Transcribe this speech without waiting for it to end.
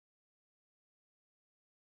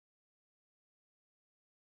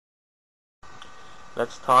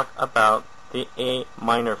let's talk about the A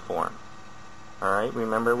minor form. Alright,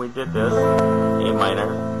 remember we did this, A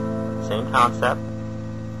minor, same concept.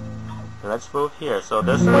 Let's move here. So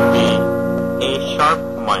this would be A sharp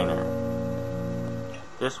minor.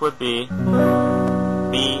 This would be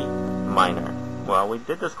B minor. Well, we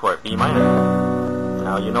did this chord, B minor.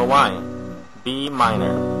 Now you know why. B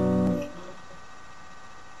minor.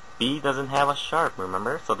 B doesn't have a sharp,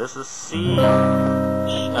 remember? So this is C.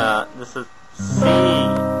 This is C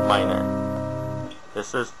minor.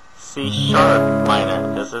 This is C sharp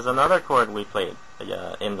minor. This is another chord we played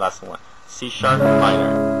in lesson 1. C sharp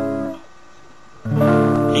minor.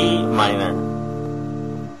 D minor.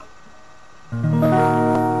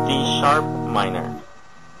 D sharp minor.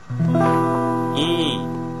 E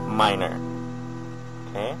minor.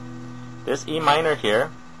 Okay? This E minor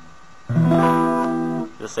here,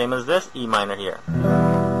 the same as this E minor here.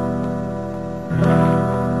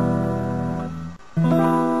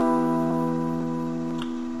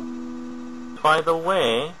 By the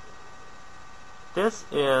way, this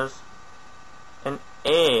is an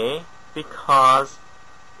A because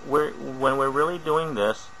when we're really doing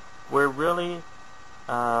this, we're really,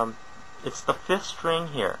 it's the 5th string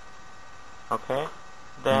here, okay?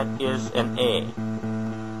 That is an A.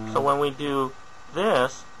 So when we do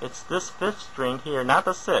this, it's this 5th string here, not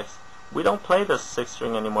the 6th. We don't play the 6th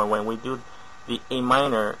string anymore when we do the A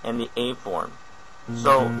minor and the A form.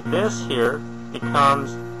 So this here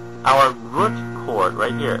becomes our root chord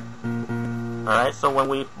right here. Alright, so when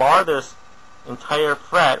we bar this entire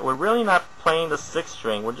fret, we're really not playing the 6th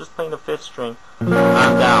string, we're just playing the 5th string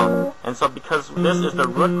on down. And so because this is the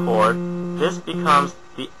root chord, this becomes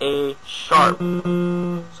the A sharp.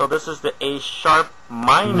 So this is the A sharp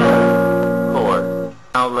minor chord.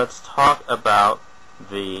 Now let's talk about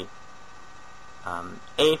the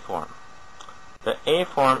A form. The A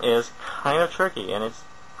form is kind of tricky, and it's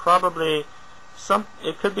probably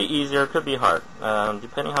it could be easier, it could be hard,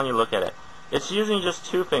 depending how you look at it. It's using just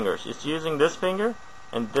 2 fingers. It's using this finger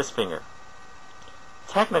and this finger.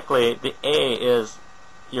 Technically, the A is,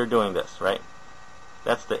 you're doing this, right?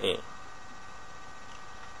 That's the A.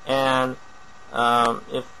 And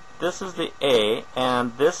if this is the A,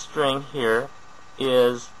 and this string here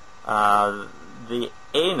is the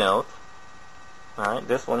A note, alright,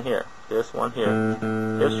 this one here, this string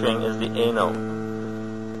is the A note.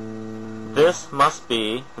 This must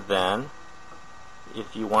be, then,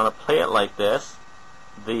 if you want to play it like this,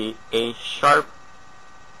 the A sharp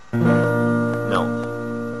note.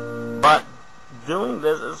 But doing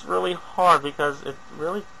this is really hard because it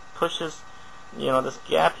really pushes, this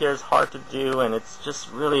gap here is hard to do, and it's just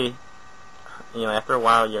really, after a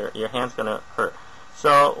while your hand's going to hurt.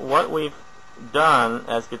 So what we've done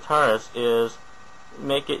as guitarists is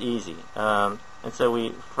make it easy. And so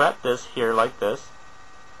we fret this here like this,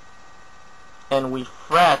 and we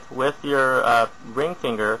fret with your ring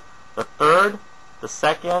finger the 3rd, the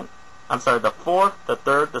 2nd, the 4th, the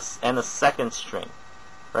 3rd, and the 2nd string,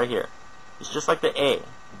 right here. It's just like the A,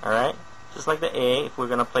 alright? Just like the A, if we're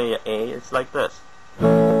going to play an A, it's like this.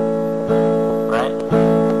 Right?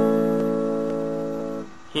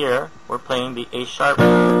 Here, we're playing the A sharp.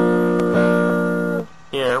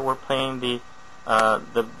 Here, we're playing the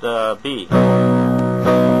B.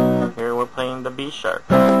 Here, we're playing the B sharp.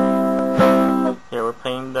 Here, we're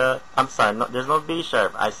playing the... there's no B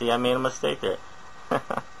sharp. I see I made a mistake there.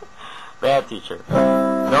 Bad teacher.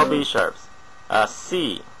 No B sharps.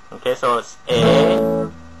 C. Okay, so it's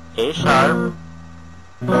A sharp,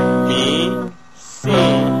 B, C,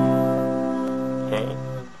 okay,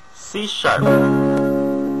 C sharp,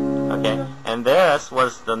 okay, and this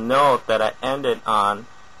was the note that I ended on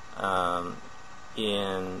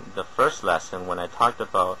in the first lesson when I talked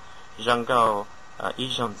about 人工一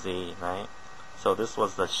种Z, right? So this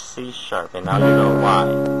was the C sharp, and now you know why.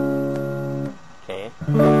 Okay,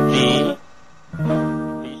 B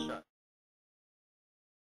sharp.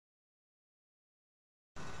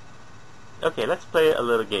 Okay, let's play a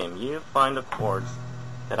little game. You find the chords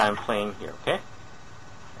that I'm playing here, okay?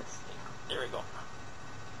 Let's see. There we go.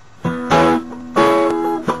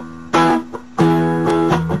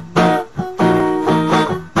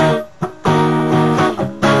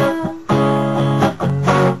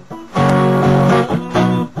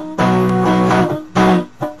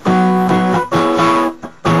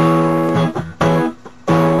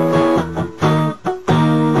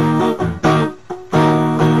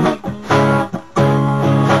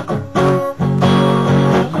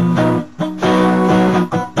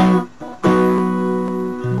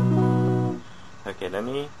 Okay, let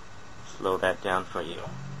me slow that down for you.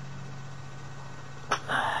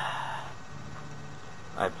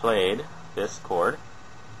 I played this chord.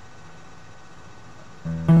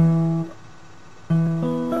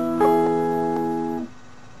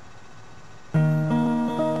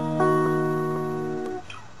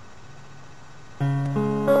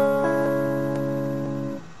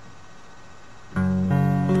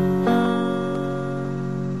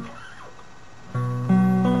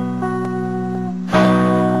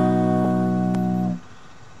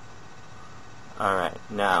 Alright,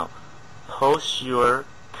 now post your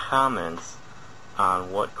comments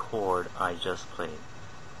on what chord I just played.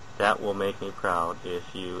 That will make me proud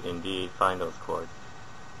if you indeed find those chords.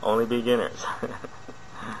 Only beginners.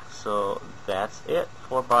 So that's it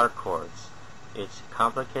for bar chords. It's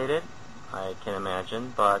complicated, I can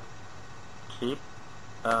imagine, but keep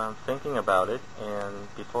thinking about it,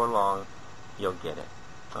 and before long you'll get it.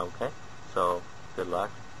 Okay? So good luck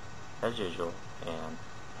as usual, and